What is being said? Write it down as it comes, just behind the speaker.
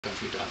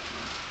country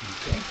document.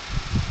 Okay.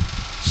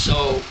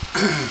 So,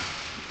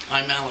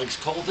 I'm Alex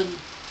Colvin.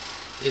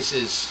 This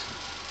is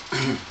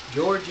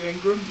George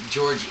Ingram.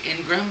 George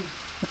Ingram,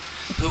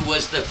 who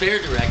was the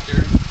fair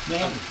director,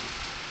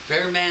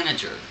 fair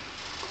manager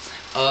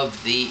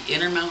of the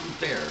Intermountain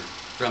Fair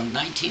from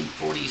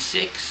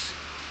 1946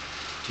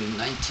 to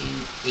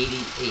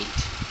 1988.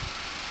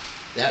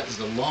 That was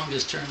the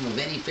longest term of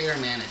any fair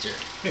manager.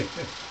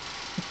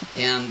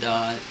 And,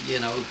 you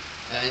know,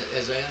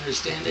 as I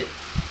understand it,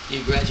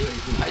 you graduated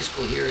from high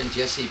school here, and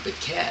Jesse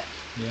Paquette,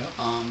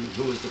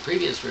 who was the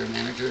previous fair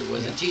manager,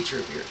 was a teacher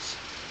of yours.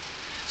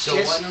 So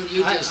why don't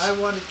you just... I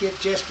want to get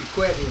Jess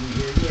Paquette in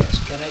here, yes.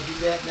 Can I do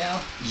that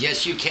now?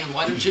 Yes, you can.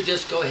 Why don't you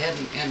just go ahead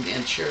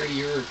and share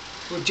your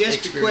Jess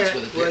experience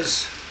with it? Paquette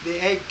was the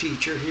ag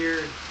teacher here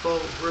at Fall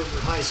River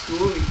High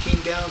School. He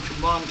came down from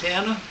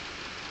Montana.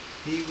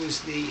 He was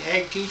the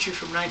ag teacher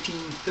from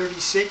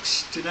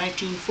 1936 to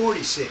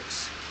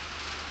 1946.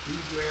 He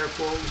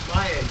therefore was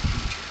my ag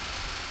teacher.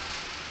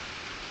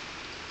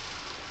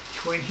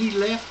 When he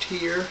left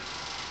here,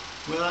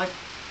 well, I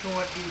don't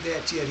want to do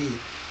that yet either.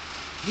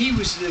 He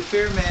was the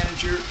fair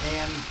manager,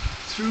 and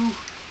through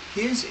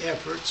his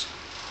efforts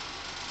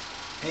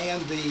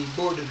and the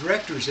board of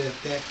directors at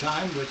that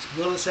time was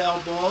Willis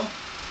Albaugh,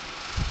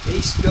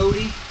 Ace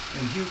Doty,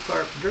 and Hugh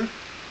Carpenter.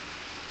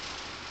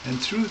 And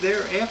through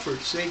their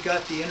efforts, they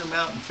got the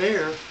Intermountain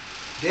Fair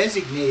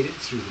designated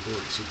through the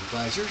Board of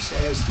Supervisors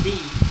as the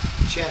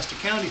Shasta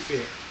County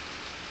Fair.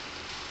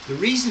 The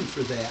reason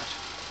for that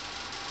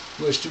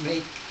was to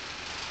make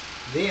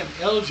them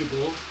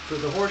eligible for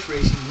the horse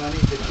racing money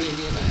that came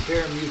in the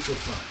Fair Mutual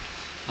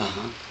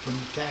Fund from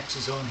the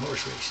taxes on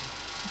horse racing.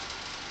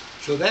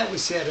 So that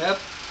was set up,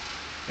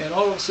 and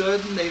all of a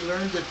sudden they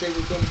learned that they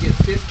were going to get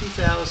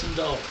 $50,000.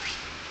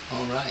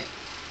 All right.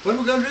 What are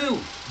we going to do,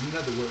 in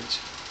other words?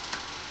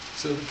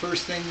 So the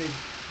first thing they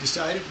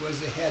decided was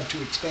they had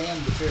to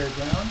expand the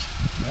fairgrounds,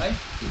 right?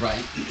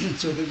 Right.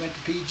 So they went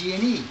to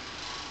PG&E.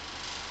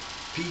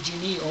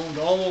 PG&E owned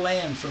all the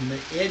land from the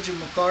edge of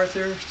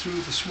McArthur through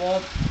the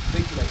swamp,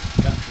 Big Lake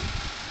country.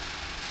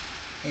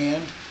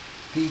 And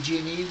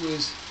PG&E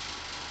was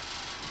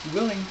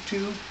willing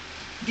to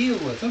deal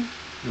with them.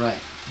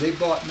 Right. They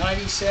bought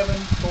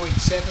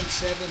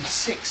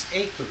 97.776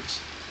 acres.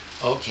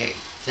 Okay.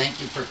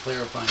 Thank you for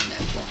clarifying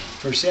that for me.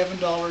 For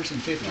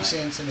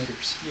 $7.50 an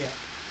acre. Yeah.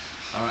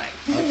 All right.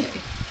 Okay.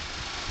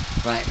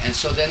 Right. And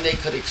so then they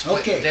could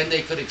then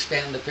they could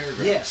expand the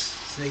fairgrounds. Yes.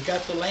 They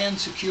got the land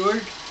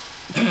secured,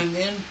 and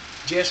then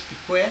Jess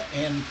Paquette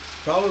and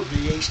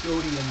probably Ace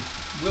Doty and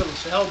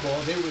Willis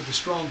Albaugh, they were the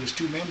strongest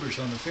two members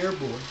on the fair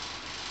board.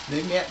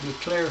 They met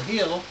with Claire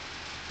Hill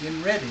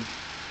in Redding,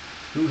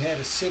 who had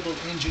a civil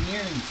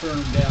engineering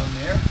firm down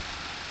there,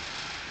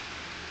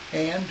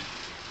 and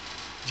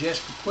Jess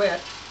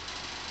Paquette,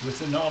 with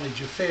the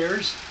knowledge of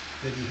fairs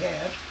that he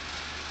had,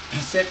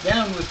 sat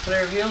down with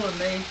Claire Hill, and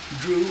they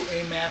drew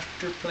a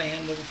master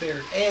plan of the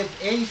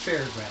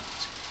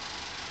fairgrounds.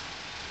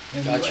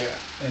 And gotcha.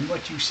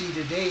 What you see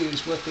today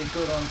is what they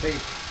put on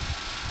paper.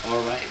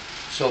 All right.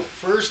 So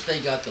first they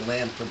got the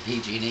land from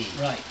PG&E.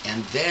 Right.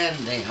 And then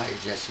they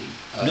hired Jesse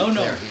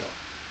Claire Hill.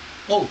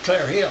 Oh,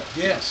 Claire Hill,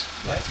 yes.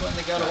 That's when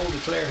they got a hold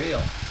of Claire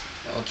Hill.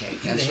 Okay.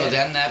 And so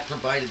then that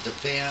provided the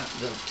plan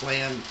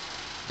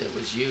that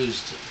was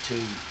used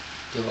to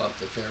develop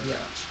the fairgrounds.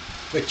 Yeah.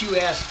 But you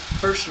asked,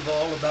 first of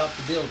all, about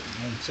the building.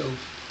 And so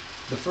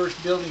the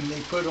first building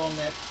they put on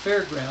that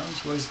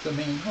fairgrounds was the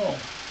main hall.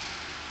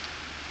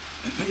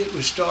 It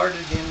was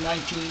started in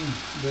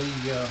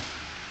the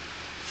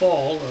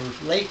fall or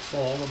late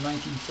fall of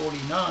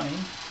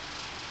 1949.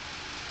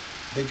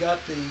 They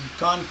got the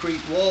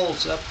concrete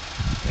walls up,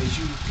 as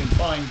you can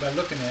find by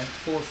looking at it,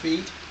 4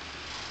 feet.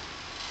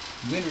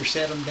 Winter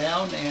set them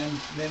down,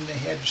 and then they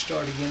had to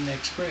start again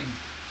next spring.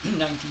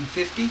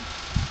 1950,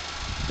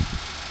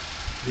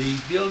 the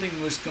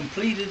building was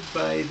completed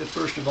by the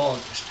 1st of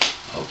August.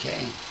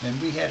 Okay. And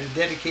we had a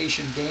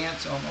dedication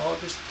dance on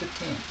August the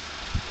 10th.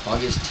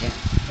 August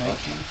 10th.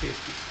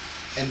 1950.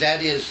 Okay. And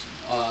that is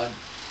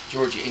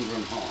George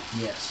Ingram Hall.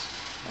 Yes.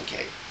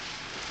 Okay.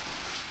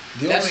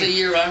 That's the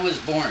year I was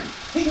born.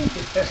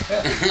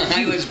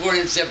 I was born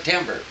in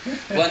September.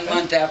 1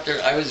 month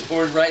after, I was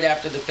born right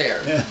after the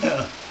fair.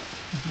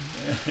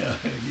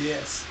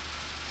 Yes.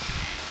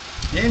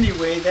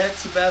 Anyway,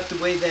 that's about the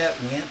way that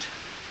went.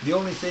 The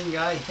only thing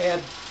I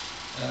had,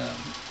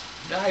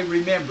 I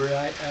remember,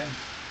 I'm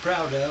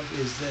proud of,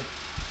 is that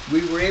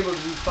we were able to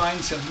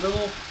find some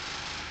little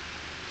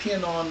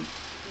pin-on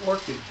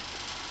orchid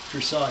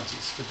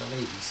corsages for the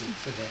ladies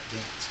for that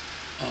dance.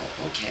 Oh,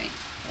 okay.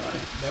 All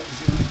right. That was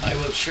the only thing. I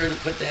will sure to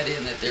put that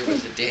in, that there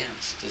was a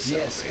dance to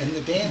celebrate. Yes, and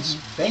the dance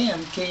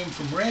band came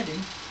from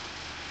Redding,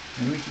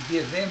 and we could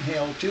give them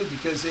hell too,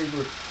 because they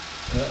were,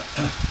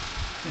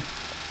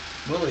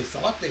 well, they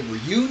thought they were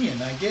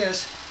union, I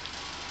guess.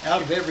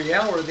 Out of every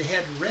hour, they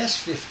had to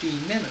rest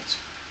 15 minutes.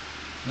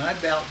 And I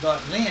about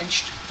got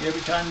lynched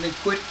every time they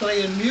quit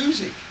playing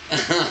music.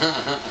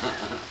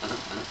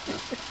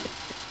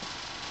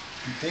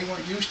 They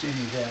weren't used to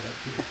any of that up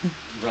here.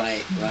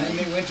 Right, right. When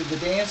they went to the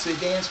dance, they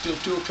danced till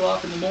 2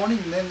 o'clock in the morning,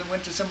 and then they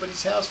went to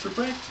somebody's house for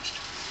breakfast.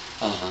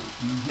 Uh-huh.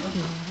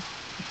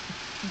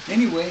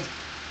 Anyway,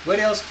 what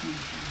else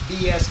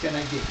BS can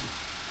I give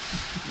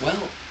you?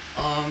 Well,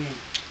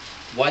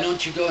 why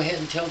don't you go ahead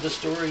and tell the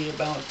story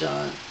about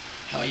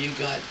how you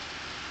got,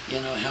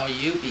 how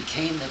you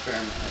became the fair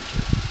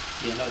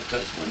manager.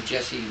 Because when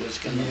Jesse was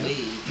going to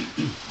leave,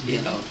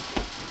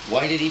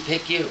 why did he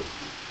pick you?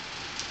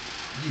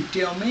 You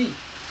tell me.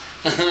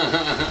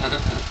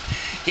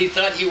 He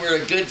thought you were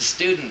a good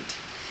student.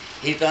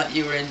 He thought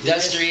you were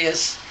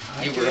industrious,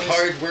 you were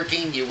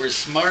hardworking, you were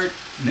smart,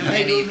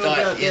 and he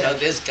thought,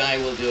 this guy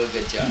will do a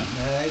good job.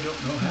 I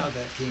don't know how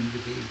that came to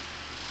be.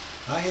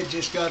 I had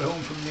just got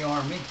home from the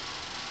Army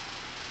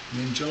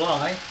in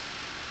July,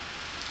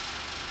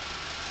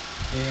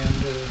 and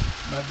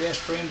my best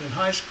friend in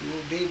high school,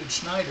 David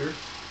Snyder,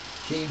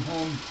 came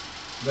home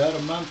about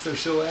a month or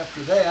so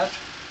after that,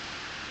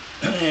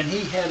 and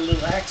he had a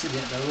little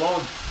accident. A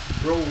log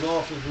rolled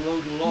off with a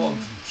load of logs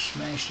and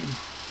smashed him,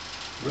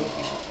 broke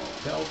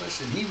his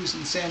pelvis, and he was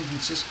in San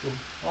Francisco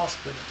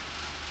hospital.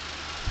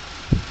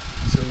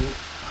 So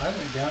I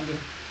went down to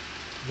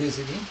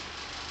visit him,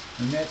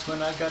 and that's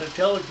when I got a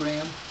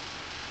telegram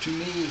to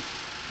me.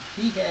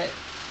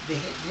 The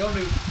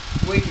only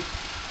way to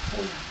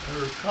hold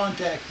or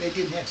contact, they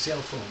didn't have cell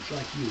phones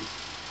like you.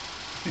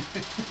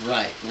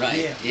 Right,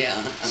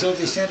 yeah. So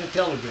they sent a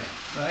telegram,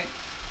 right?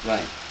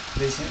 Right.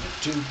 They sent it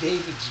to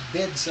David's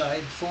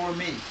bedside for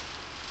me.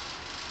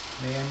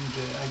 And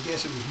I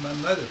guess it was my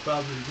mother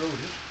probably wrote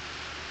it.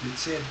 It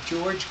said,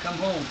 "George, come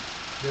home.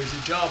 There's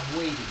a job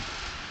waiting."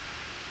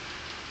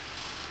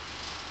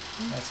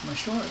 That's my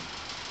story.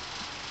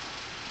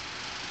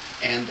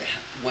 And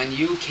when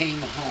you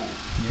came home,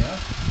 Yeah,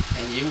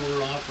 and you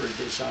were offered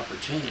this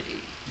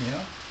opportunity,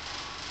 yeah.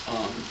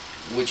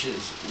 which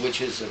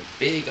is a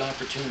big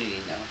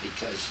opportunity now,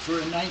 because For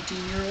a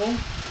 19-year-old?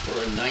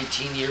 for a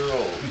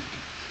 19-year-old,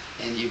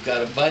 and you've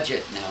got a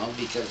budget now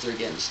because they're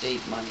getting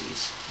state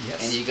monies,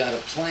 Yes. and you got a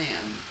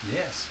plan.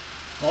 Yes.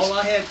 All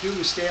I had to do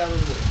was stay out of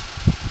the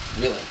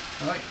way. Really.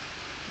 Right.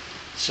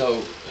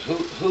 So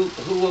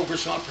who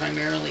oversaw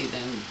primarily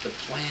then the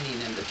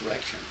planning and the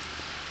direction?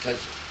 Because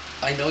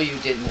I know you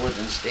did more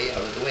than stay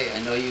out of the way. I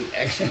know you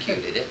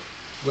executed it.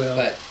 Well,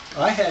 but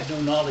I had no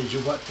knowledge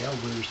of what the hell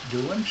we was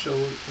doing, so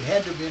it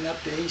had to have been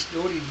up to Ace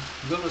Doty,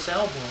 Willis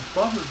Albaugh.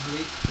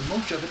 Probably, for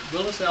most of it,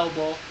 Willis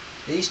Albaugh,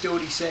 Ace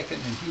Doty second,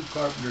 and Hugh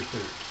Carpenter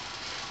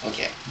third.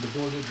 okay, The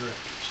board of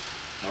directors.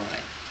 all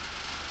right.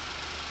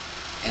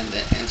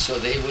 And so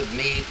they would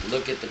meet,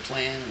 look at the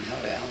plan and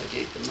how to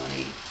allocate the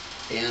money,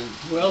 and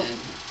Well,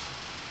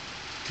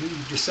 to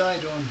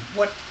decide on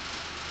what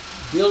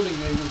building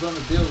they were going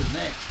to build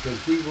next, because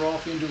we were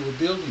off into a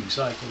building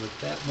cycle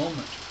at that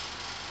moment.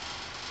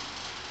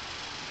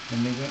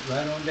 And they went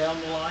right on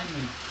down the line,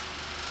 and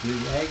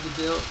the ag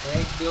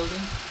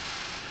building.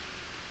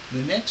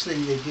 The next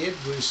thing they did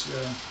was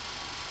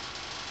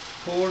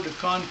poured a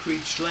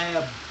concrete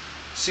slab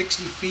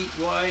 60 feet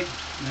wide,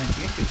 and I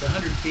think it's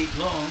 100 feet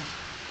long,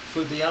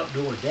 for the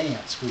outdoor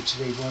dance, which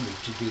they wanted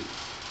to do.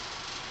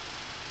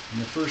 And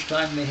the first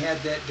time they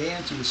had that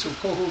dance, it was so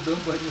cold,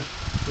 nobody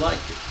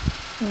liked it.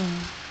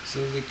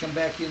 So they come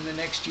back in the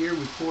next year,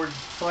 we poured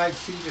 5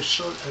 feet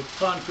of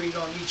concrete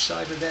on each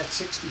side of that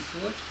 60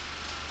 foot,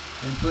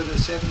 and put a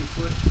 70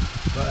 foot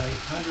by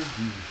 100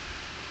 and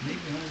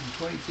maybe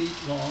 120 feet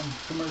long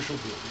commercial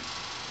building.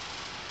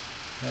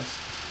 That's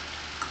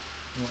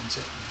the one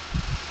setting.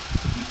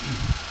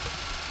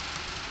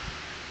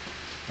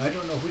 I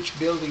don't know which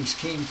buildings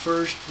came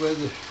first,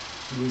 whether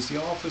it was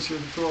the office or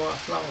the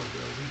flower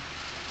building.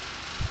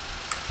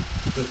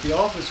 But the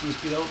office was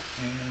built,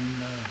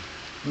 and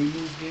we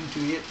moved into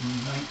it in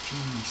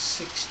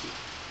 1960.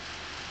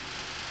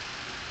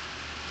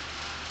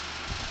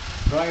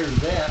 Prior to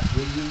that,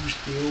 we used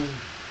the old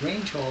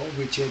range hall,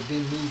 which had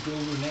been moved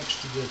over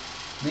next to the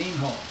main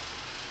hall.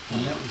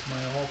 And that was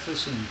my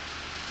office and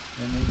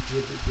an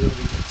exhibit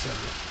building, etc.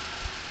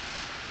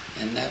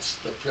 And that's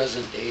the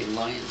present day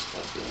Lions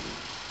Club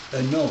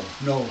building. No.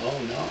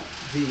 Oh, no.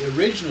 The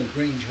original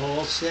Grange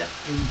Hall set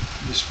in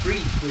the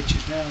street, which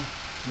is now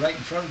right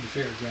in front of the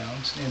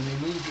fairgrounds, and they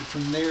moved it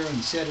from there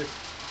and set it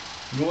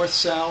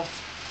north-south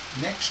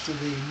next to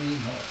the main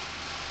hall.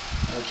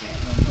 Okay.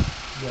 On the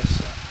west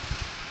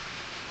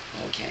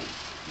side. Okay.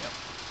 Yep.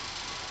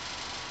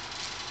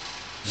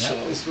 So,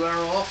 That was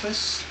our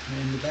office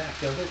in the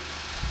back of it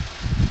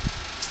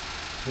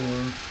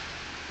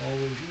for all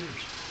those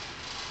years.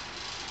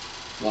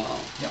 wow.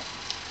 Yep.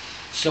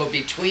 So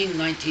between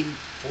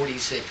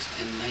 1946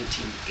 and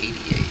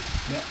 1988,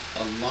 Yep.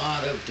 a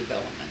lot of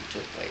development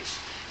took place.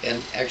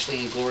 And actually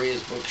in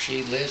Gloria's book,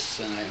 she lists,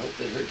 and I hope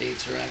that her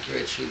dates are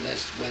accurate, she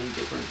lists when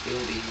different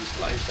buildings,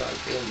 livestock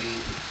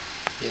buildings,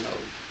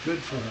 Good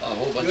for her. a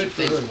whole bunch Good of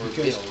for things her, were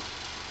because built.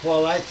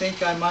 while I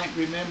think I might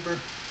remember,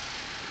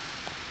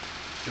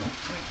 don't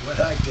think what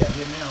I tell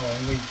you now,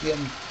 and we've been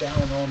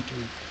down on to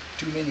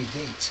too many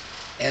dates.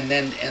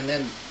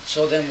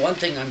 So then one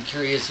thing I'm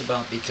curious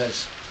about,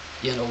 because,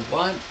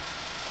 what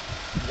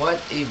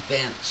what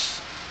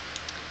events,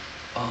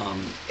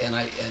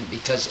 and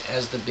because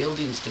as the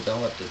buildings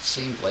developed, it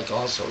seemed like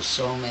also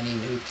so many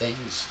new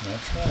things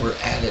That's right. were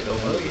added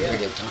over Oh, a yeah.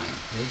 period of time.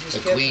 They just The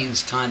kept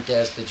Queen's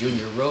Contest, the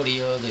Junior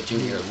Rodeo, the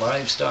Junior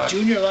Livestock.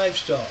 Junior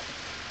livestock.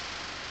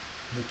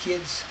 The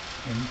kids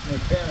and their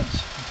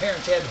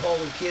parents had to haul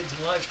their kids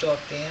and livestock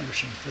to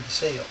Anderson for the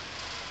sale.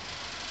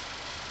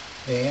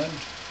 And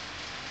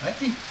I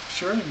think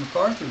Shirley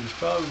McArthur was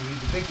probably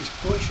the biggest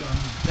push on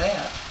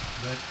that,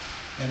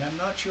 and I'm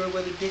not sure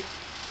whether Dick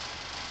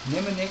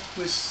Niminick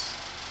was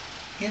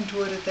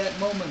into it at that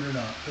moment or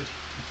not, but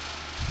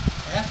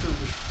after it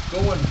was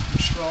going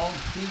strong,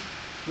 he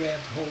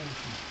grabbed hold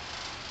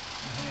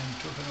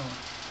and took it on.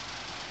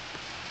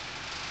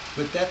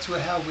 But that's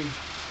how we,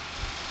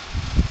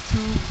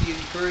 through the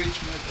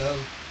encouragement of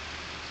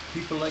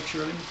people like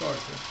Shirley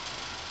McArthur,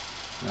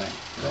 Right.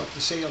 brought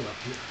the sale up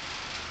here.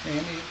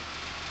 And it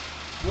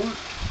worked.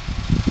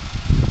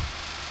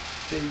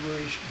 They were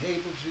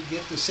able to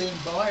get the same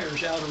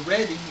buyers out of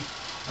Reading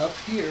up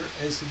here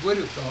as they would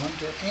have gone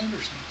to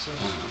Anderson. So,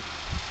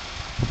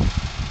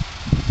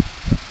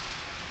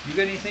 you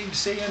got anything to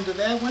say into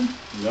that one?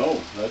 No,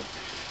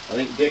 I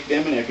think Dick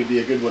Niminick could be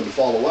a good one to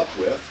follow up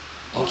with.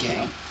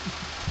 Okay.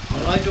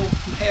 Well, I don't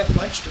have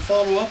much to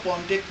follow up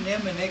on Dick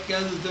Niminick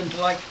other than to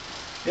like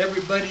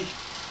everybody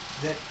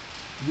that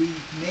we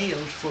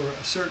nailed for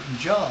a certain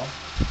job,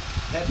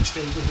 had to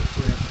stay with it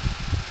forever.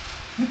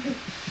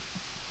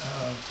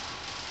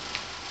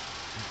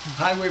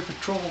 Highway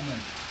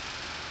patrolman.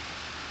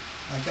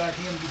 I got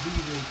him to be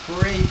the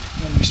parade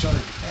when we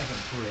started having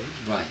a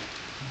parade. Right.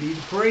 Be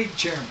the parade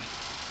chairman.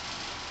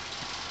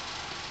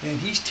 And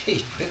he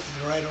stayed with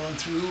it right on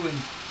through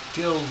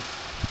until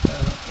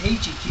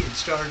Agee Kid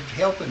started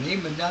helping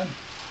him, and then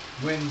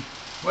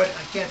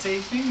I can't say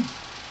his name.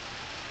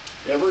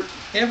 Everett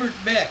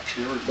Beck.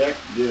 Everett Beck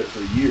did it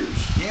for years.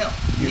 Yeah,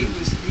 he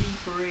was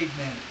the parade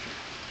manager.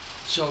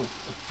 So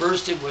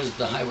first it was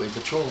the highway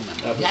patrolman.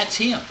 That's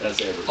him.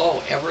 That's Everett.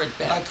 Oh, Everett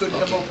Beck. I couldn't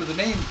come up with a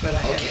name, but I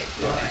had Okay,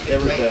 it. all right.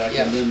 Everett Great, Beck,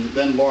 yeah. and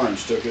then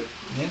Lawrence took it.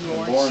 Then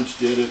And Lawrence.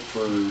 did it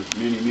for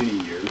many,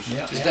 many years.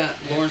 Yeah. Is that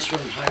Lawrence from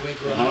Highway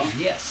Garage? Uh-huh.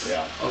 Yes.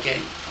 Yeah. Okay,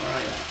 all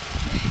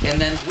right. And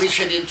then we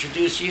should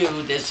introduce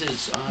you. This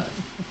is My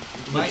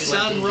would you like to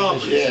son, introduce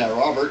Robert. yourself? Yeah,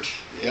 Robert.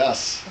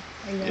 Yes.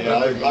 Yeah,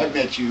 I've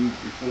met you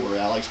before,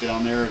 Alex,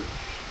 down there.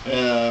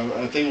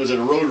 I think it was at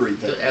a Rotary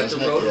thing. At the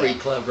wasn't it? Rotary Yeah.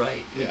 Club,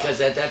 right? Yeah. Because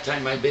at that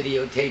time I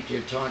videotaped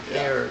your talk Yeah.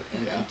 there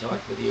and Yeah.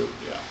 talked with you.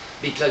 Yeah.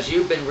 Because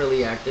you've been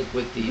really active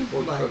with the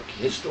Fort My- Crook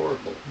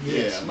Historical.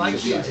 Yes, Yeah, my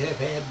because kids I- have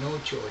had no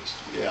choice.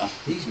 Yeah.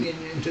 He's been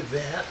into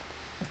that.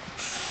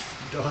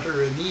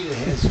 Daughter Anita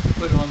has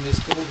put on this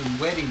golden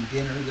wedding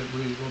dinner that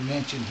we will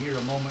mention here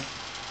a moment,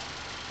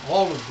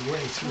 all of the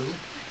way through.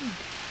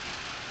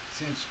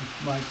 Since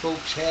my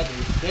folks had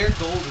their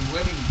golden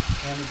wedding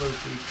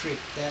anniversary trip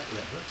that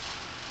level.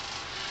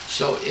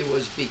 So it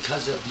was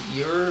because of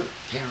your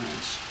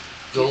parents'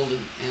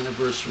 golden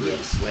anniversary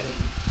Yes.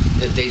 wedding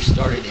that they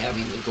started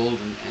having the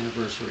golden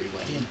anniversary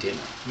wedding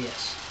dinner.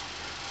 Yes.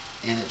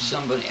 And if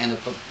somebody I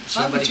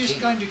somebody was just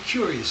came, kind of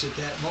curious at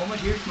that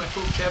moment. Here's my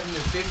folks having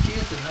their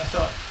 50th, and I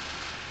thought,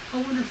 I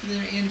wonder if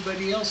there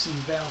anybody else in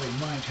the valley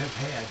might have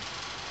had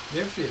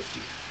their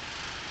 50th.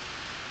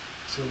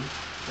 So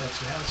that's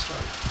how it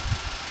started.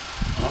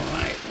 all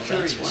right, well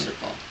Curious. that's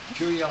wonderful.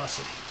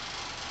 Curiosity.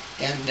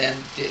 And then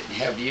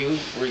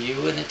were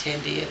you an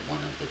attendee at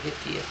one of the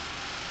 50th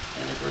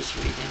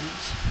anniversary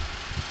dinners?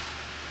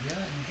 Yeah,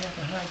 and you have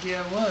an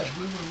idea I was.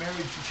 We were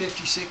married for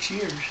 56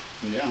 years.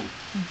 Yeah.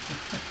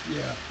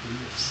 Yeah, we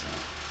were. So,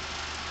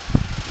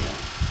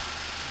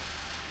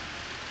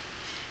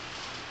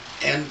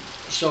 yeah. And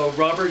so,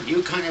 Robert,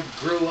 you kind of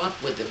grew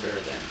up with the fair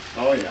then.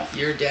 Oh, yeah.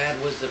 Your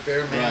dad was the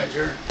fair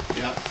manager,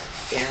 Yeah.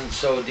 and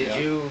so did Yeah.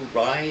 you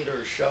ride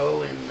or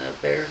show in the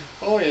fair?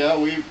 Oh, yeah.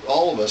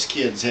 All of us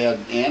kids had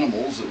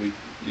animals that we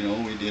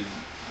did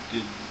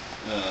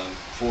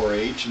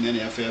 4-H and then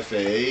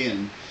FFA,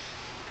 and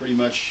pretty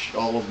much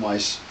all of my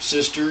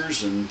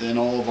sisters, and then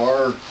all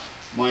of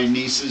my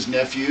nieces,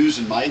 nephews,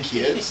 and my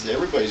kids.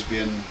 Everybody's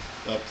been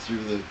up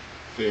through the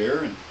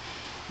fair, and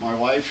my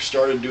wife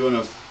started doing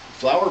a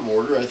flower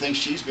border. I think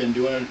she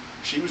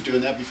was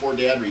doing that before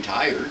Dad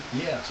retired.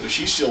 Yeah. So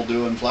she's still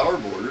doing flower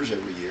borders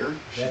every year.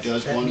 She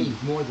does that one.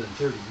 means more than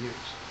 30 years.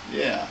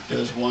 Yeah,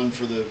 does one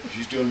for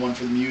she's doing one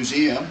for the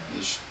museum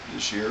this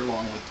year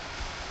along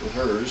with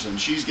hers, and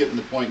she's getting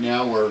to the point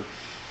now where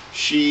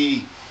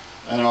she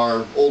and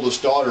our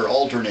oldest daughter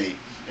alternate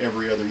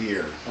every other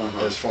year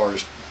as far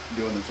as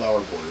doing the flower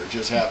border. It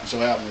just happened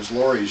it was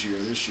Lori's year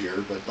this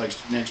year, but like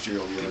next year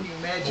will be Can you our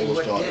imagine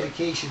oldest what daughter.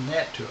 dedication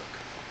that took?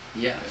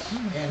 Yes.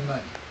 And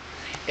money.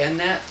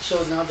 And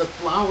so now the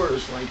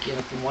flowers, like,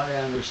 from what I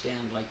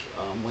understand, like,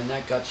 when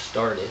that got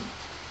started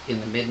in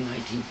the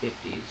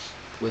mid-1950s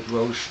with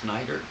Rose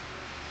Schneider,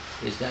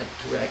 is that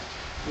correct?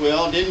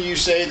 Well, didn't you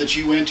say that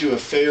you went to a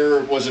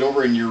fair? Was it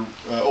over in your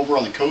over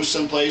on the coast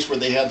someplace where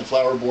they had the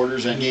flower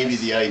borders and gave you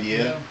the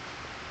idea? Yeah.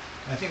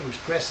 I think it was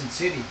Crescent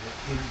City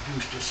that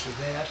introduced us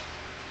to that.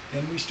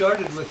 And we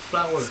started with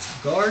flower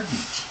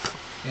gardens,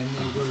 and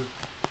they were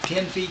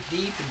 10 feet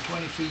deep and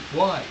 20 feet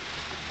wide.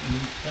 And we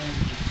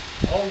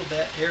planted all of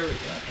that area,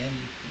 and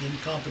in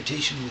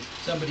competition with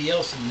somebody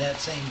else in that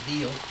same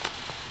deal.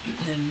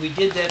 And we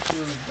did that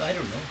for, I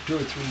don't know, 2 or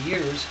 3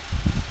 years.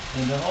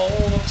 And then all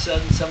of a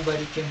sudden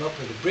somebody came up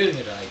with a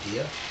brilliant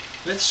idea.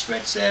 Let's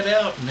stretch that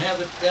out and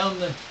have it down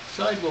the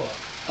sidewalk.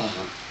 And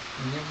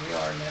there we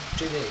are now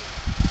today.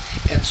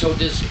 And so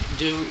do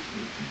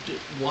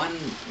one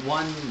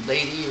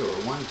lady or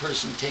one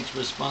person takes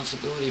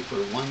responsibility for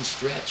one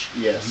stretch?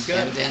 Yes.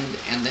 And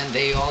then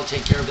they all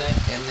take care of that,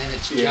 and then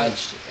it's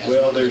judged. As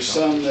well, one there's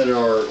some that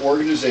are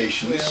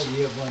organizations. Well,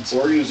 you have one.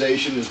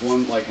 Organization is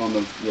one, like on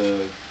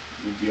the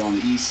would be on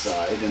the east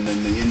side, and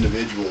then the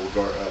individual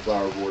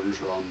flower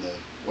borders are on the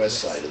west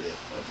side of the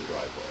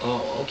driveway.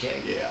 Oh,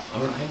 okay. Yeah.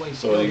 All right. We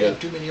So don't they have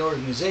got- too many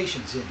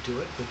organizations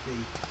into it, but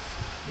the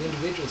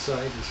individual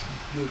side is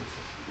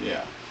beautiful.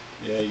 Yeah.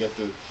 Yeah, you got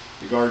the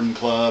garden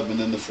club, and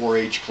then the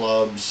 4-H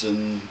clubs,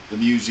 and the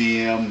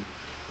museum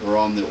are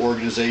on the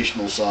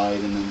organizational side,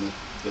 and then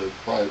the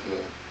private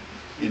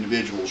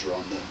individuals are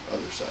on the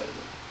other side of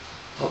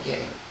it.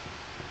 Okay.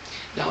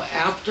 Now,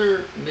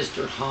 after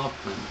Mr.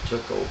 Hoffman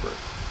took over,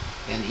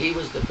 and he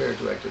was the fair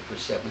director for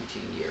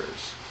 17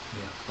 years,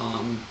 Yeah.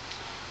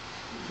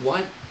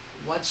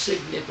 what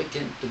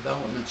significant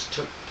developments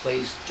took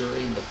place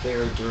during the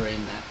fair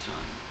during that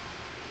time?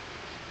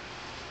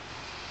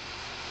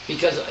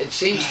 Because it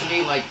seems to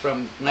me like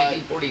from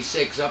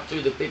 1946 up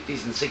through the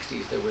 50s and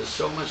 60s, there was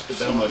so much So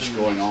development much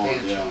going and on,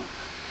 expansion.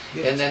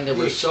 yeah. And then there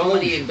were so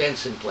many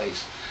events in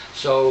place.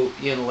 So,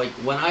 you know, like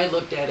when I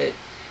looked at it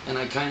and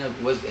I kind of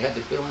had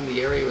to fill in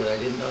the area that I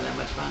didn't know that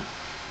much about,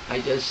 I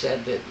just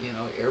said that, you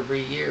know,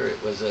 every year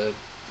it was a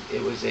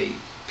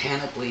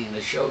panoply and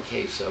a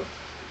showcase of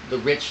the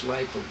rich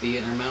life of the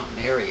Intermountain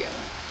area,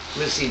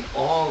 listing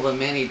all the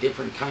many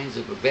different kinds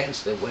of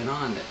events that went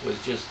on that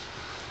was just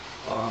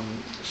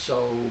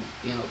so,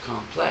 you know,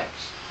 complex.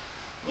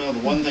 Well, the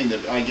one thing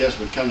that I guess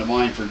would come to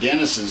mind for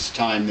Dennis's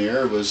time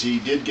there was he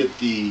did get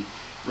the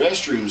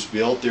restrooms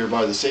built there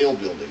by the sale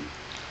building.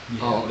 Yeah.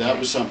 Oh, That okay.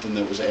 was something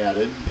that was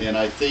added, and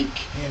I think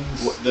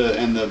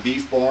And the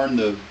beef barn,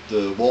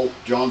 the Walt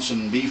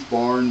Johnson beef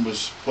barn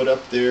was put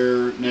up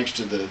there next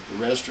to the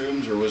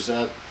restrooms, or was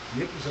that,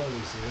 it was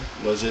always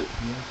there. was it?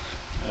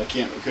 Yeah.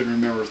 Couldn't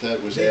remember if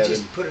that was They added.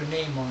 just put a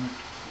name on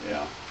it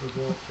Yeah, for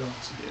Walt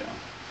Johnson. yeah.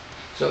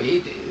 So he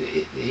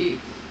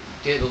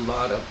did a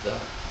lot of the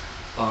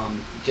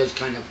just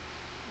kind of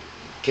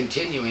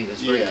continuing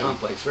this very Yeah.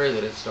 complex fair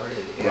that it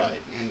started, and,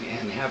 Right.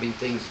 and having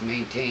things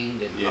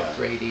maintained and Yeah.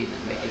 upgrading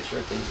and making Right.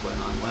 sure things went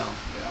on well.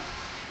 Yeah.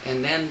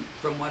 And then,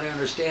 from what I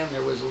understand,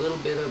 there was a little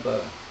bit of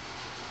a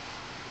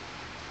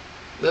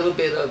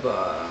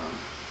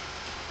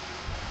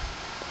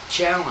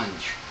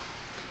challenge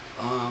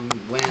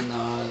when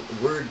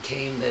word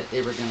came that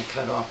they were going to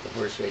cut off the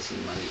horse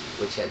racing money,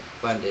 which had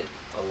funded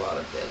a lot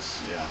of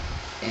this. Yeah.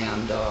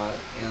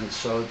 And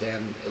so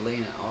then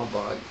Elena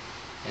Albog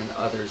and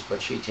others,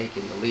 but she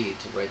taking the lead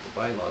to write the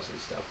bylaws and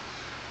stuff,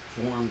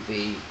 formed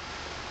the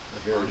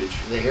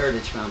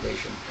Heritage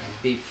Foundation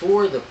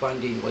before the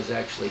funding was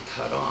actually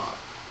cut off.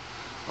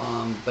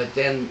 But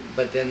then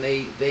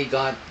they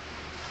got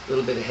a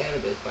little bit ahead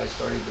of it by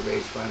starting to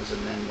raise funds,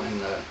 and then when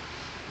the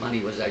money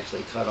was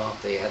actually cut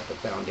off, they had the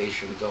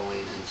foundation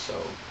going, and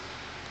so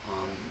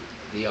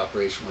the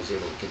operation was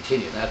able to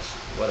continue. That's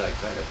what I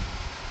kind of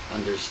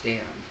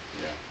understand.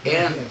 Yeah.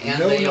 And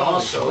no they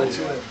knowledge also,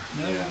 whatsoever.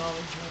 No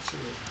knowledge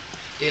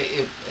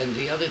whatsoever. and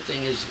the other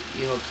thing is,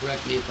 you know,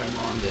 correct me if I'm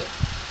wrong,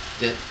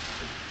 that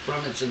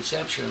from its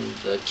inception,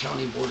 the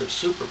County Board of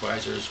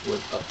Supervisors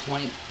would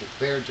appoint the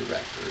fair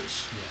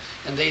directors,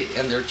 and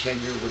their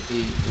tenure would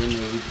be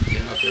renewed, you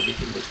know, if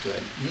everything was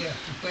good. Yeah.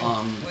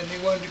 When they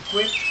wanted to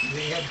quit,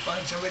 they had to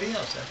find somebody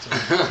else. That's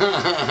all.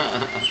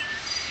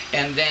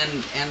 And then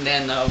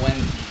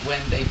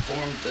when they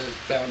formed the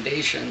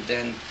foundation,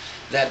 then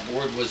that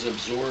board was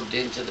absorbed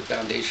into the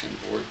foundation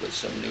board with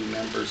some new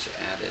members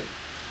added.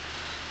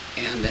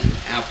 And then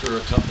after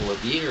a couple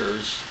of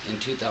years, in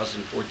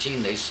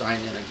 2014, they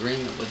signed an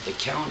agreement with the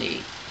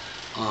county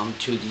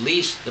to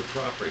lease the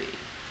property,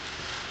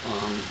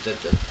 that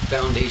the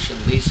foundation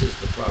leases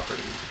the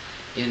property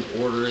in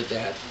order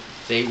that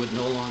they would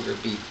no longer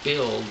be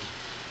billed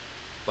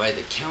by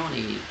the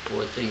county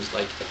for things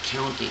like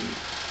accounting,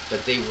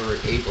 but they were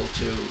able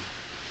to...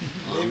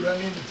 They run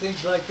into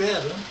things like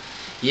that, huh?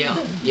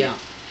 Yeah.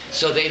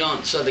 So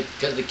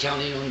because the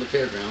county owned the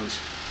fairgrounds,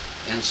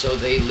 and so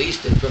they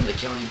leased it from the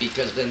county,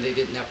 because then they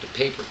didn't have to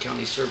pay for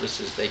county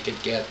services. They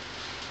could get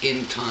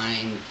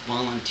in-kind,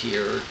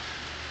 volunteer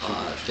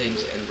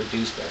things and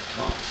reduce that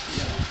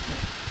cost.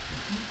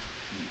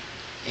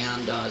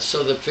 And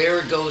so the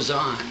fair goes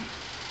on.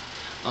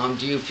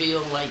 Do you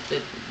feel like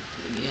that,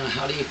 you know,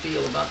 how do you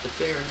feel about the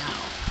fair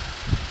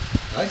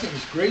now? I think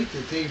it's great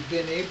that they've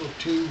been able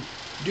to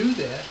do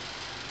that.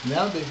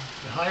 Now they've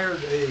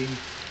hired a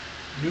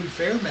new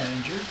fair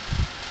manager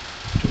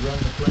to run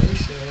the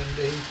place, and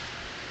they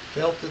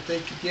felt that they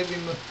could give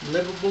him a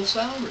livable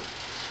salary.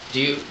 Do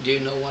you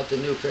know what the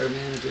new fair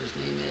manager's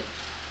name is?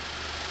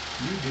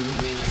 You do.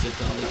 I mean, I could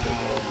probably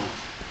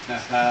figure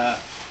it out.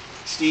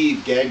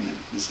 Steve Gagnon,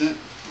 isn't it?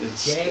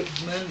 It's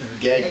Gagman or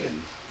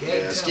Gagnon.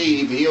 Yeah,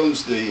 Steve. He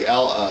owns the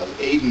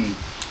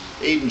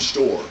Aiden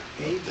store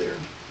up there.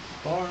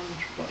 Farms.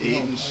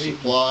 Aiden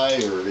Supply,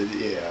 or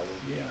yeah.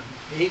 Yeah,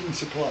 Aiden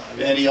Supply.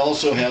 And he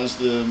also has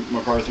the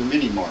McArthur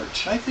Mini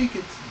Mart. I think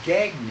it's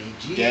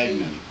Gagney.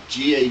 Gagnon.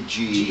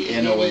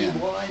 Gagnon.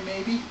 Why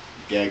maybe?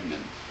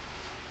 Gagnon.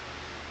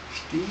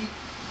 Steve.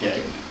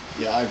 Gagnon.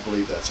 Yeah, I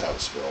believe that's how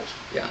it's spelled.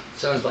 Yeah,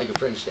 sounds like a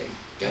French name.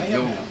 Yeah.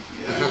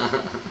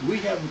 We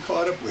haven't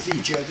caught up with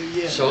each other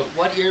yet. So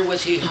what year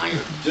was he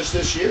hired? Just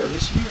this year.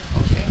 This year.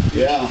 Okay.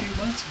 Yeah. A few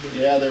months ago.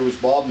 Yeah, there was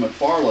Bob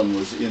McFarland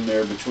was in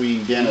there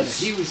between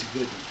Dennis. Yeah, he was a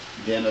good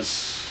one.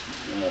 Dennis.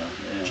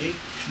 And, Jake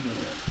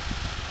Schmiller.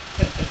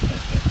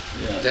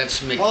 yeah. That's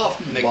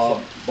Hoffman.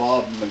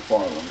 Bob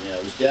McFarland. Yeah,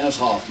 it was Dennis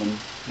Hoffman.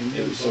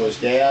 So his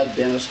dad,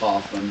 Dennis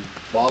Hoffman,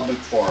 Bob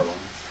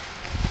McFarland.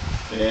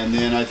 And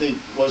then I think,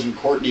 wasn't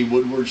Courtney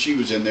Woodward, she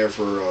was in there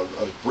for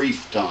a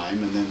brief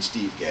time, and then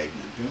Steve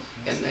Gagnon.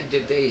 And then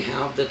did they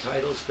have the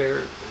titles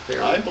fair?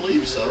 I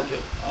believe so.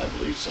 I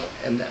believe so.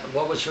 And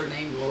what was her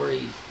name,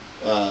 Lori?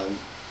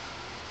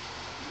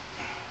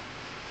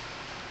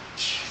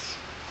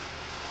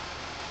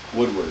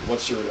 Woodward.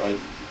 What's her? I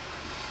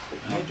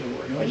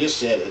don't know. I just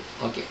said it.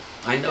 Okay,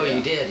 I know Yeah.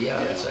 you did. Yeah,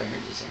 Yeah. that's what I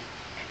heard you say.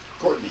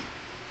 Courtney.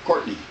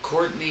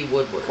 Courtney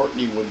Woodward.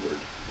 Courtney Woodward.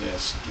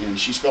 Yes, and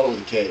she spelled it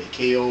with a K.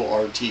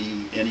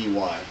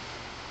 Kortney.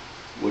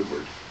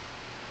 Woodward.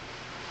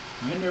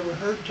 I never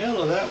heard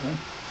tell of that one.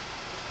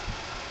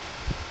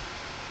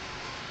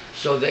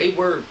 So they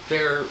were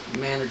fair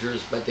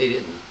managers, but they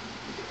didn't.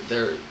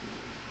 Their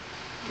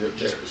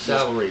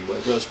salary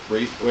was. Just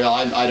brief. Well,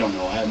 I don't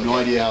know. I have no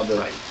idea how the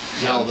Right.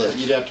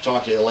 you'd have to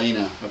talk to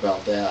Elena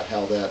about that,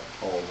 how that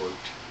all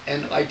worked.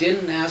 And I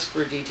didn't ask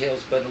for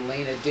details, but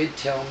Elena did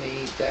tell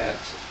me that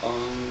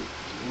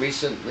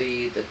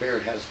recently the fair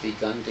has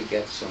begun to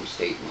get some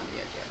state money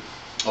again.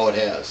 Oh, it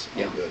has.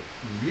 Yeah. Oh, good.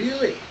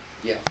 Really?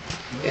 Yeah.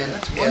 Well, And,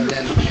 that's and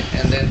then wonderful.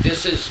 and then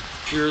this is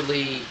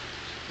purely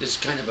this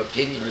kind of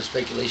opinion or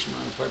speculation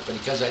on the part, but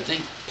because I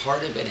think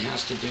part of it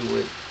has to do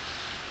with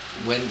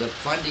when the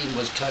funding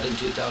was cut in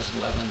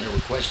 2011, there were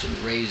questions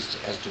raised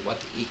as to what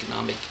the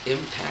economic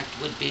impact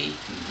would be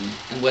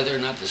and whether or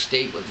not the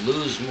state would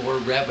lose more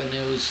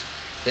revenues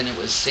than it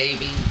was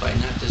saving by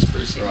not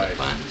dispersing Right. the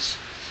funds.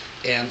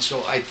 And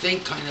so I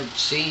think kind of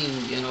seeing,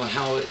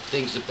 how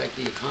things affect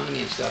the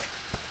economy and stuff,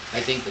 I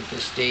think that the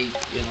state,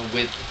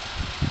 with,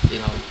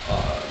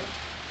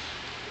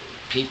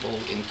 people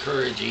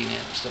encouraging it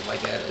and stuff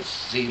like that, is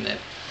seeing that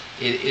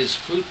it is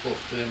fruitful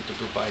for them to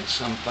provide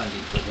some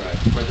funding for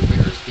the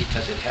fairs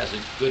because it has a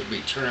good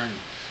return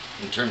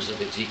in terms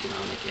of its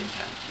economic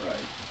impact.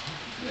 Right.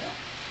 Yeah.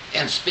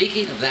 And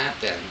speaking of that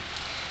then,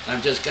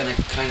 I'm just going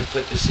to kind of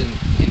put this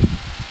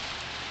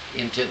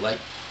into like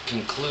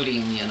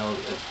concluding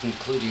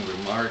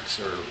remarks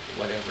or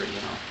whatever,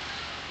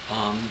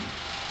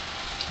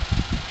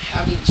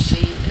 having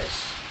seen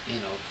this,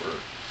 for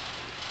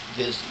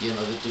this, the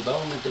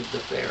development of the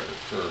fair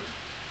for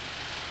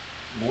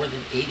more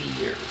than 80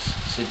 years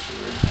since you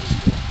were in high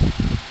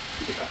school,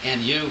 Yeah.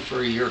 and you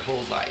for your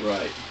whole life.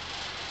 Right.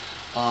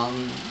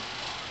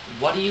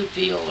 What do you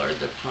feel are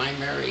the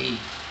primary,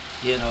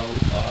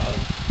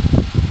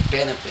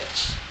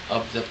 benefits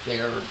of the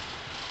fair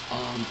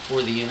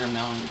for the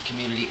Intermountain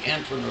community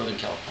and for Northern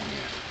California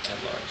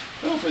at large?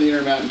 Well, for the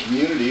Intermountain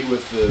community,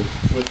 with the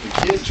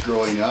kids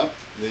growing up,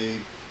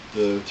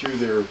 through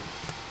their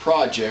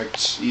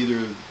projects,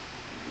 either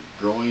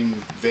growing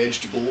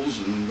vegetables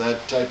and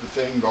that type of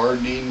thing,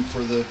 gardening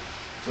for the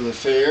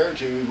fair,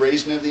 to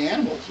raising of the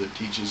animals. It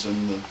teaches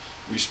them the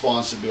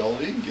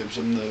responsibility, gives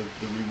them the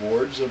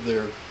rewards of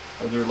their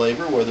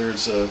labor, whether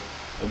it's a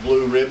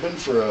blue ribbon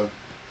for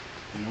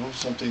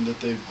something that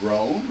they've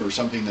grown or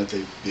something that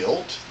they've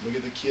built. Look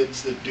at the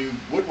kids that do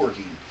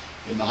woodworking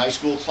in the high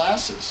school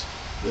classes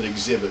that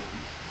exhibit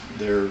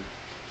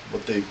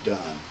what they've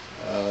done.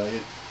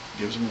 It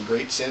gives them a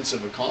great sense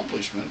of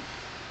accomplishment.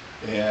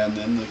 And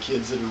then the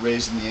kids that are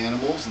raising the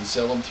animals and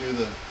sell them through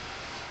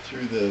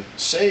the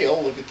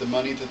sale, look at the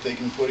money that they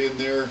can put in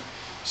their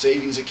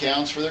savings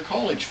accounts for their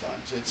college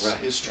funds.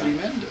 It's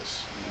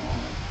tremendous,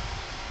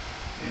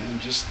 and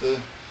just the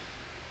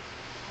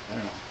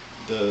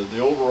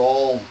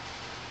overall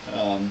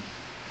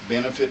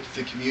benefit to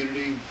the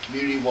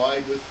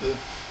community-wide with the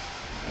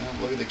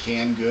look at the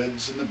canned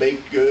goods and the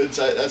baked goods.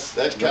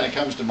 That kind of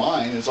comes to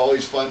mind. It's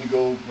always fun to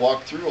go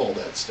walk through all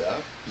that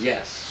stuff.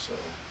 Yes. So,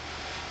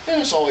 and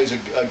it's always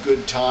a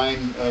good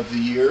time of the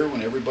year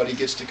when everybody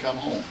gets to come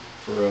home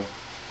for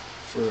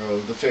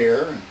the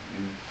fair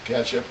and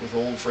catch up with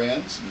old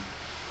friends, and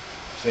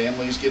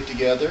families get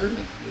together,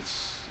 and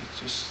it's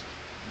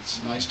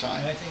a nice And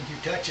time. I think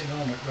you're touching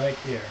on it right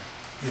there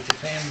with the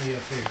family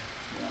affair.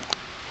 Yeah.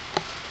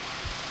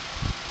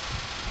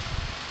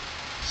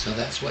 So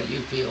that's what you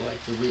feel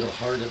like the real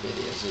heart of it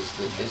is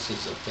that this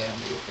is a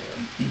family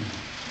affair.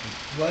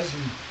 It was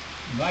in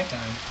my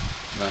time.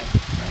 Right.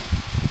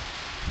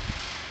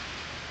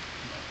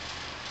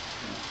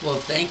 Well,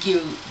 thank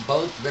you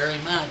both very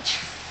much.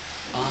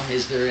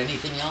 Is there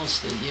anything else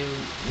that you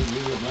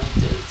would like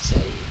to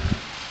say?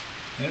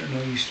 I don't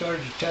know, you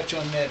started to touch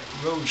on that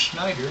Rose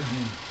Snyder,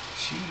 and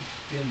she's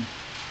been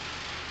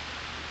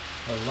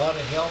a lot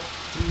of help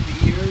through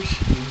the years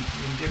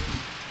in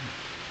different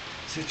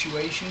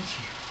situations.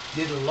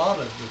 Did a lot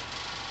of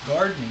the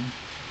gardening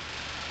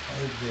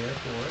over there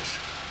for us.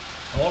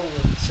 All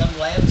of them, some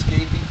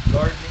landscaping,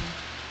 gardening,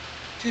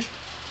 just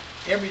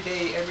every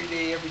day, every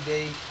day, every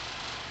day.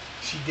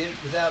 She did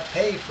it without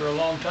pay for a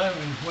long time,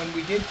 and when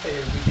we did pay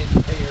her, we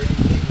didn't pay her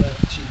anything less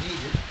than she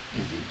needed.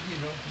 You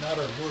know, not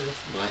our worth.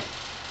 Right.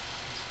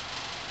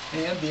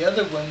 And the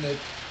other one that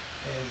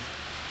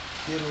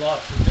did a lot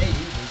for me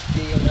was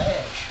Gail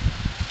Ash.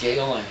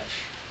 Gail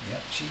Ash.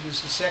 Yep, she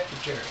was the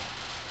secretary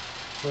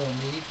for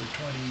me for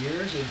 20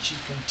 years, and she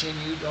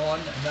continued on,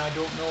 and I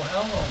don't know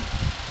how long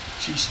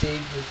she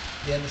stayed with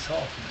Dennis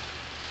Hoffman.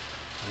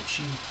 But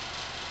she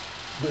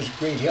was a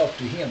great help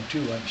to him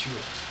too, I'm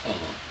sure.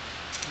 Uh-huh.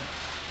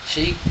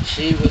 She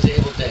was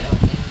able to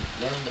help me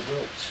learn the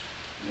ropes.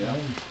 Yeah,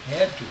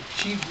 had to.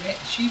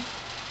 She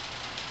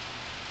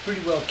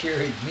pretty well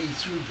carried me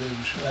through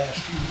those last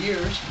few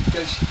years,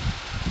 because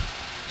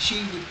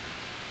she would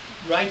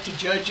write to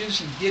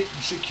judges and get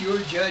and secure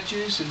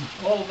judges and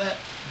all that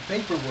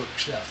paperwork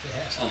stuff that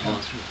has to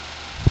come through.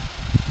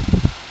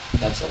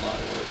 That's a lot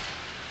of work.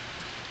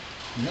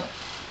 Yep.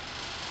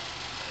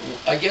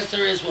 I guess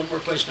there is one more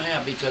question I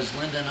have, because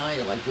Linda and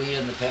I, like we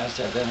in the past,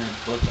 have entered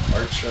both the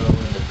art show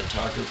and the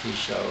photography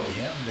show.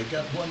 Yeah, they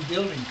got one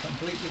building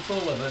completely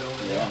full of it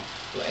over there.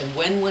 And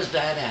when was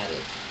that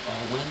added?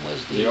 When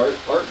was the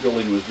art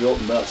building was built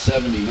in about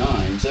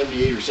 79,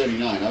 78 or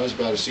 79. I was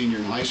about a senior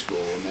in high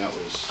school when that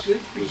was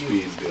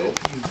being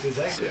built. Good for you, because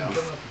I couldn't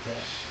come up with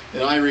that.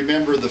 And I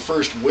remember the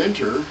first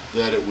winter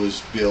that it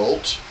was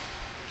built.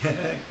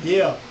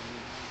 Yeah.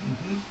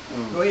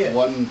 Mm-hmm. Go ahead.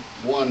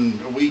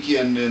 One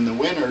weekend in the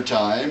winter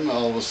time,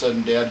 all of a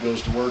sudden Dad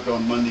goes to work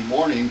on Monday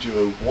morning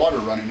to water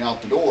running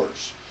out the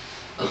doors.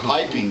 The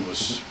piping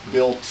was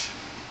built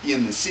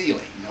in the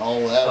ceiling.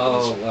 All that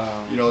was,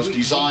 wow. You know, it's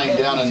designed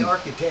down in.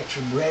 Architects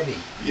from Reading.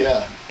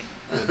 Yeah,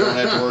 they don't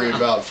have to worry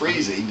about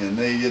freezing, and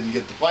they didn't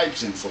get the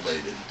pipes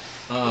insulated,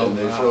 and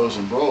they froze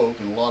and broke,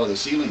 and a lot of the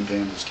ceiling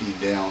panels came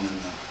down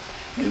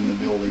in the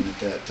building at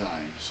that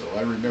time. So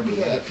I remember we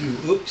had that. a few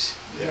oops.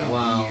 Yeah.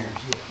 Wow. Years,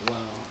 yeah.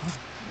 Wow.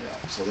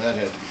 Yeah. So that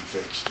had to be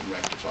fixed and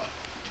rectified.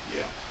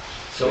 Yeah.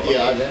 So But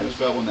yeah, okay, it was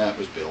about when that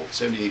was built,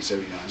 78,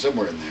 79,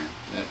 somewhere in there.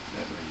 That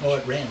range. Oh,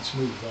 it ran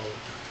smooth all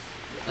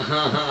the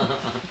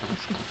time.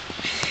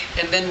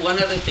 And then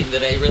one other thing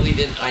that I really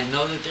didn't, I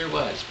know that there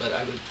was, but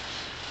I would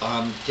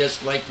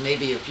just like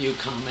maybe a few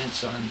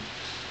comments on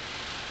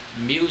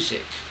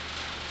music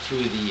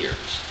through the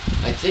years.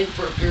 I think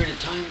for a period of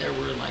time there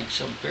were like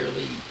some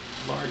fairly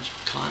large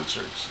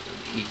concerts.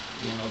 You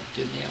know,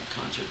 didn't they have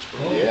concerts for?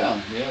 Oh,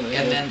 yeah.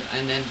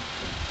 And then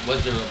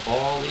was there a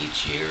ball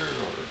each year,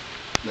 or?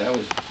 That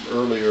was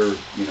earlier,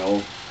 you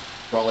know,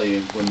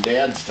 probably when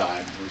Dad's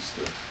time was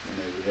when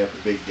they would have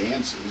the big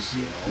dances.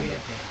 You know. We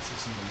had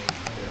dances in the main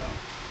hall.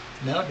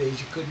 Yeah. Nowadays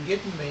you couldn't get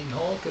in the main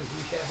hall because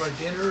we have our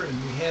dinner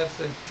and we have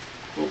the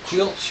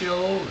quilt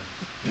show.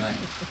 And Right.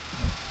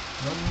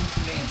 No room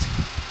for dancing.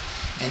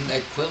 And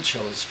that quilt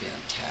show is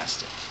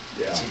fantastic.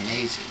 Yeah. It's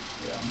amazing.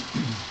 Yeah.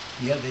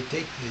 Yeah, they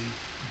take the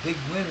big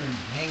winner and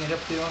hang it up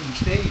there on the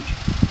stage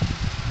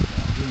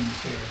during the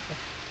fair.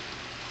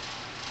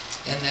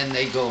 And then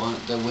they go on,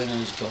 the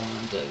winners go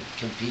on to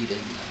compete in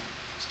the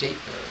state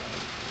fair.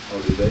 Right?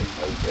 Oh, did they?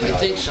 I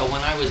think so.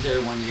 When I was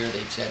there one year,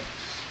 they said,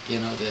 you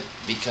know, that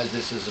because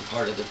this is a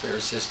part of the fair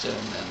system,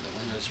 and the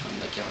winners from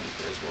the county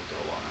fairs will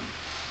go on,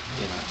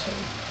 you know, to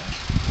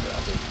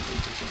other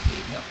members to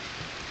compete. Yep.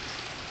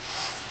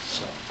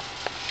 So,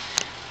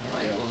 all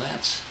right. Yeah. Well,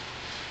 that's,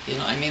 you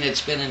know, I mean,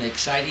 it's been an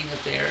exciting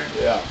affair.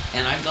 Yeah.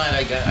 And I'm glad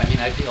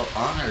I feel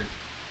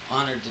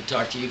honored to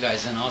talk to you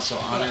guys, and also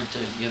honored to,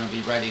 you know,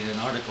 be writing an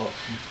article.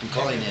 I'm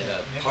calling it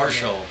a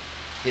partial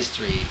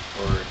history,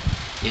 or,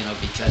 you know,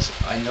 because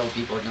I know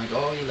people are going to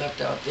go, oh, you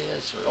left out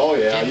this, or oh,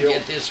 yeah, didn't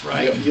get this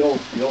right.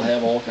 You'll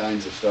have all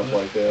kinds of stuff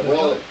like that.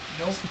 Well,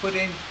 don't put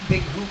any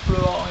big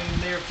hoopla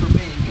in there for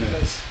me,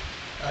 because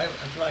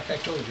like I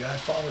told you, I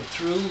followed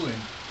through,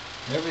 and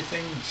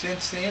everything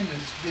since then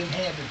has been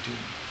handed to me.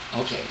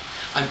 Okay,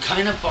 I'm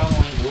kind of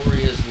following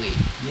Gloria's lead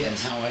in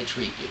Yes. how I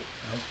treat you.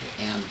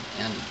 Okay.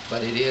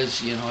 But it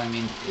is, you know, I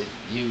mean,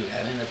 you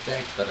had an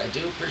effect, but I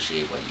do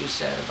appreciate what you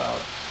said about,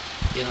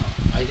 you know,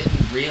 I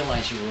didn't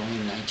realize you were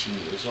only 19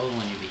 years old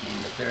when you became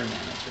the fair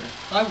manager.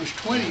 I was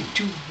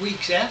 22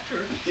 weeks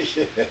after.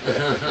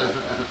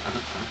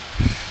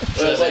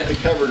 Well, it's like the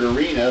covered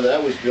arena,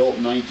 that was built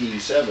in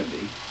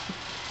 1970,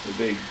 the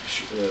big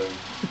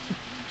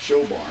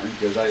show barn,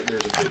 because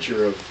there's a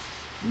picture of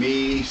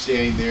me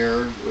standing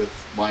there with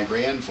my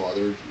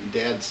grandfather,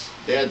 Dad's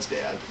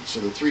dad. So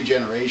the three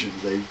generations,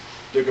 they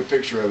took a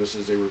picture of us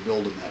as they were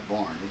building that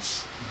barn.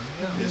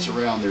 It's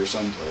around there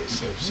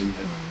someplace. I've seen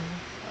it.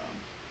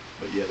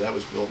 But yeah, that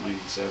was built in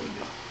 1970.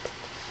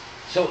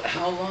 So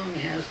how long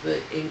has the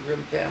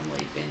Ingram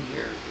family been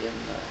here in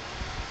the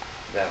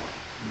valley?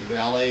 The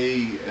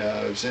valley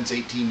since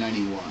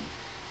 1891.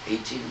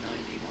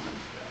 1891.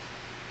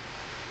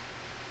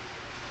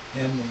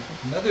 And the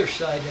mother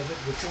side of it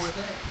before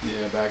that.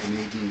 Yeah, back in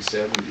the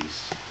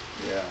 1870s.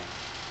 Yeah.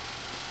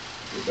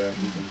 Go back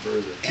even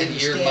further. And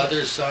your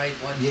mother's side,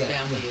 what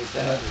family is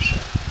that? Mother's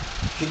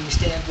side. Can you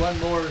stand one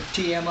more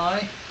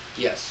TMI?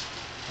 Yes.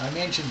 I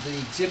mentioned the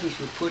exhibits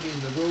were put in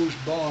the Rose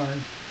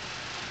Barn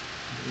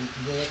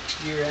the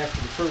next year after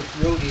the first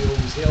rodeo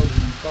was held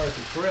in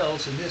McArthur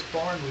Corrals, and this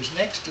barn was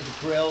next to the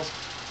corrals,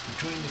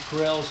 between the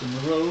corrals and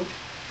the road.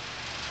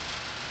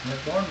 And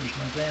that barn was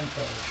my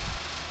grandfather's.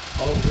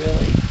 Oh,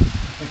 really?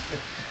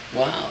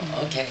 Wow,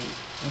 okay.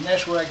 And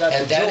that's where I got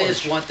And the that George.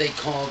 is what they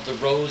called the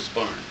Rose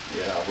Barn.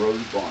 Yeah,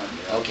 Rose Barn.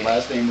 Yeah. Okay.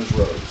 Last name was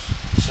Rose.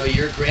 So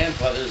your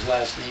grandfather's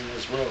last name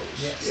was Rose?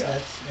 Yes, Yeah.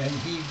 and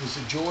he was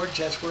a George,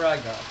 that's where I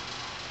got it.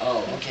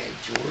 Oh, okay,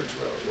 George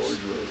Rose.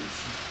 George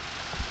Rose.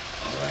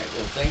 All right,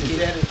 well, thank Is you.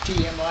 that a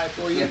TMI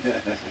for you?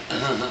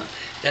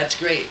 That's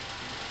great.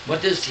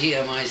 What does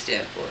TMI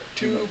stand for?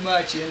 Too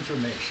much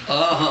information.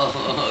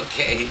 Oh,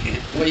 okay.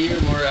 Well,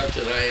 you're more up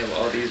to it. I have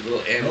all these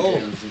little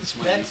antennas and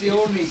smiley That's the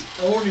only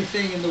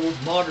thing in the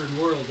modern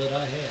world that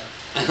I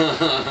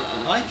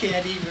have. I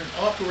can't even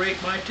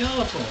operate my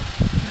telephone.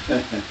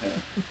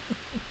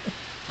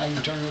 I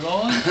can turn it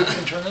on, I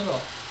can turn it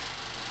off.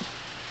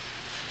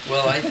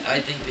 Well,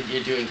 I think that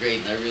you're doing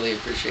great, and I really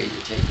appreciate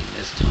you taking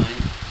this time.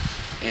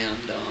 And,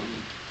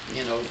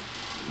 you know,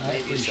 I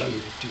maybe appreciate some,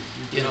 it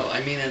too. you know,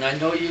 I mean, and I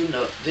know you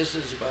know, this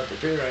is about the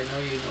fair, I know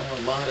you know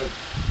a lot of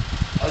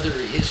other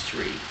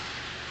history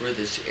for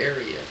this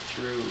area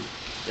through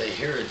the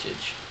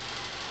heritage,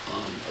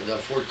 the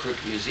Fort Crook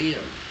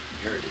Museum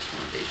Heritage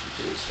Foundation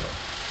too, so.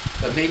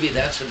 But maybe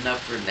that's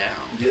enough for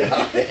now.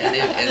 Yeah.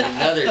 And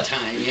another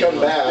time, you Come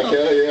know. back,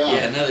 yeah.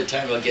 Yeah, another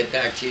time I'll get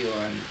back to you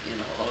on, you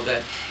know, all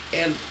that.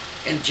 And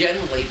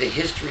generally the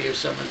history of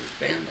some of the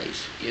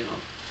families, you know.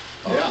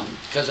 Yeah.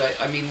 Because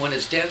I mean, when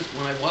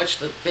I watch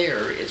the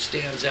fair, it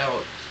stands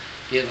out,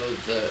 you know,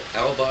 the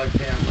Albog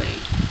family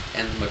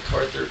and the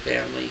McArthur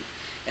family,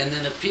 and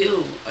then a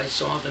few I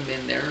saw them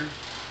in there,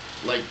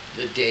 like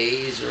the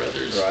Days or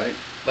others. Right.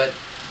 But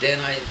then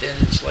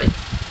it's like,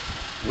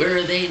 where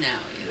are they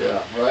now? You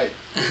know? Yeah, right.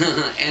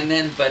 And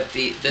then, but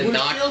the We're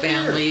Knock still here.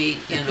 family,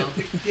 you know.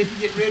 Didn't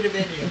get rid of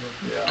any of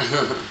them.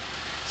 Yeah.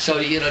 So,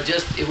 you know,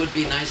 just, it would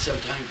be nice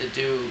sometime to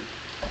do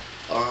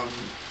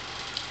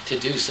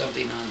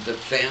something on the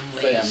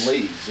families.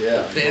 Families,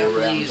 yeah. The Go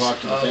around and families talk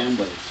to the of-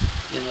 families.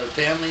 You know, the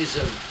families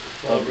of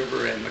Fall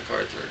River and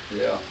McArthur.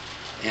 Yeah,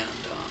 And,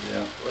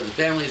 Yeah. or the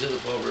families of the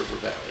Fall River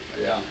Valley. I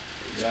yeah. mean,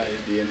 Yeah,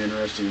 it'd be an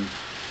interesting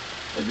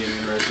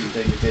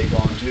thing to take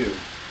on too.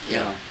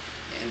 Yeah.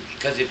 And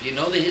because if you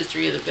know the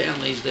history of the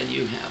families, then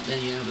you have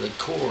the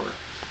core.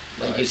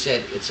 Like you Right.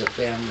 said, it's a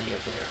family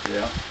affair.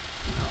 Yeah,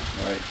 You know.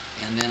 right.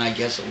 And then I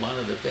guess a lot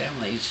of the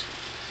families,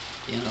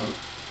 you know,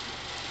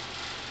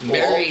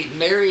 Well,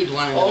 married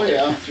one another. Oh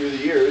yeah, through the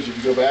years, if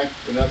you go back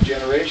enough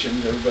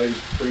generations, everybody's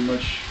pretty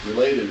much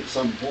related at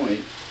some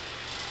point.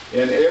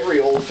 And every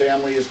old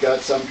family has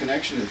got some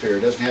connection to the fair.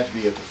 It doesn't have to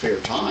be at the fair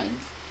time.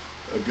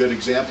 A good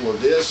example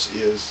of this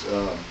is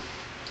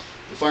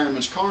the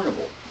Fireman's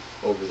Carnival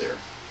over there.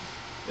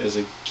 As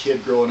a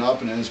kid growing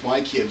up, and as my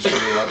kids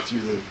grew up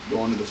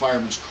going to the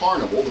Fireman's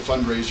Carnival, the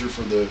fundraiser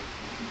for the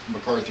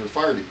McArthur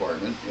Fire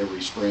Department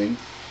every spring.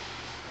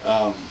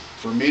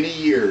 For many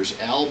years,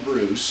 Al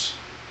Bruce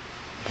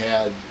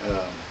had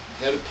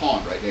a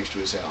pond right next to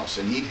his house,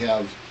 and he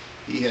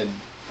had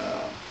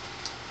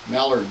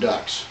mallard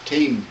ducks,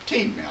 tame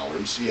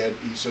mallards.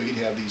 So he'd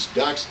have these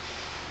ducks.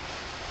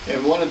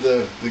 And one of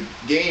the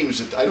games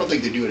that I don't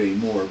think they do it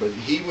anymore, but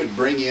he would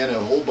bring in a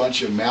whole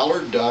bunch of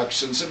mallard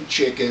ducks and some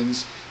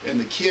chickens, and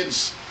the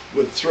kids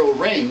would throw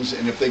rings,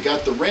 and if they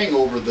got the ring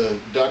over the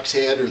duck's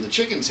head or the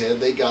chicken's head,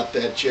 they got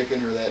that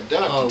chicken or that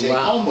duck to take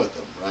home with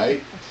them,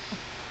 right?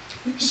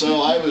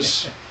 So I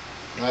was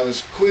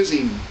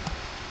quizzing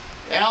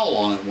Al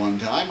on it one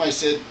time. I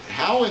said,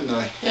 how in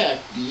the heck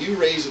do you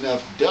raise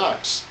enough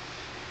ducks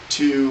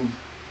to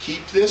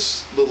keep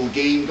this little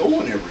game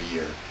going every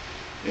year?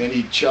 And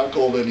he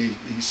chuckled and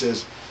he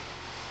says,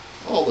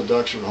 all the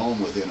ducks are home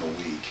within a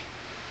week.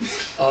 They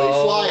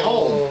fly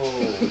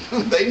home.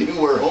 They knew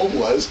where home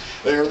was.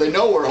 They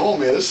know where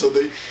home is, so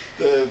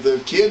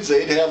the kids,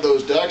 they'd have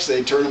those ducks,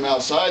 they'd turn them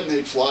outside and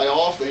they'd fly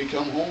off, they'd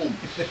come home.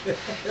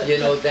 You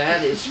know,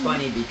 that is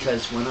funny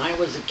because when I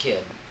was a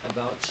kid,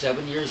 about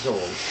 7 years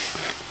old,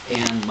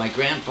 and my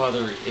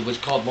grandfather, it was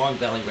called Long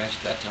Valley Ranch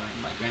at that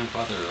time, my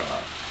grandfather,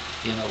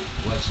 you know,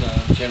 was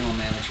general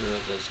manager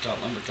of the Scott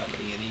Lumber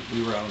Company, and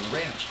we were out on the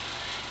ranch.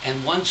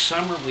 And one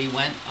summer we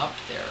went up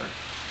there,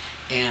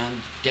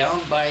 and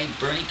down by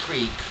Burney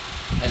Creek,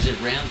 as it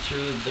ran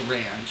through the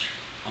ranch,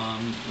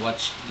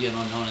 what's, you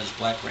know, known as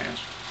Black Ranch,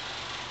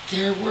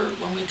 there were,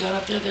 when we got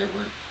up there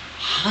were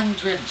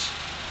hundreds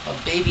of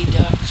baby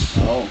ducks.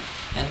 Oh.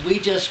 And we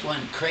just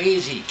went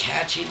crazy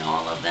catching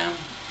all of them.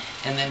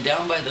 And then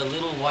down by the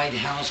little white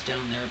house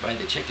down there by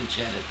the chicken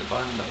shed at the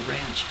bottom of the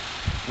ranch,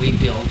 we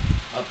built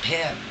a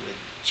pen with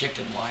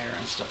chicken wire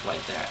and stuff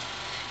like that.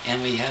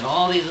 And we had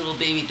all these little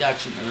baby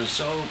ducks, and we were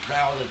so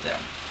proud of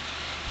them.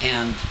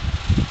 And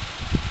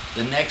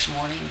the next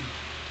morning,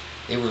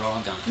 they were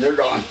all gone. They're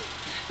gone.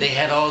 They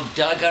had all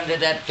dug under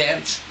that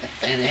fence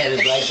and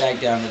headed right back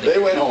down to the... They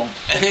went home.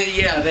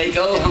 Yeah, they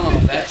go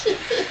home.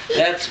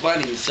 That's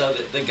funny. So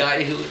the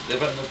guy who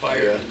from the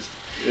fire,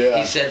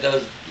 he said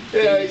those...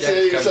 Yeah, he said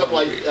baby ducks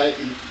something come like,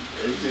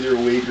 it's either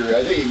a week or,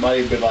 I think he might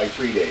have been like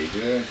 3 days.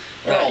 Yeah.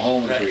 They're all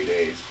home in 3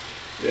 days.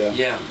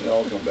 Yeah. They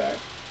all come back.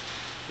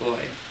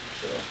 Boy.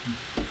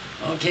 So.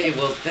 Okay,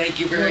 well, thank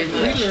you very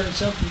much. We learned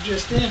something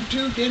just then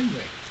too, didn't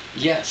we?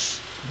 Yes.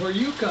 Where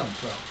you come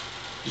from.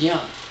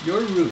 Yeah. Your roots.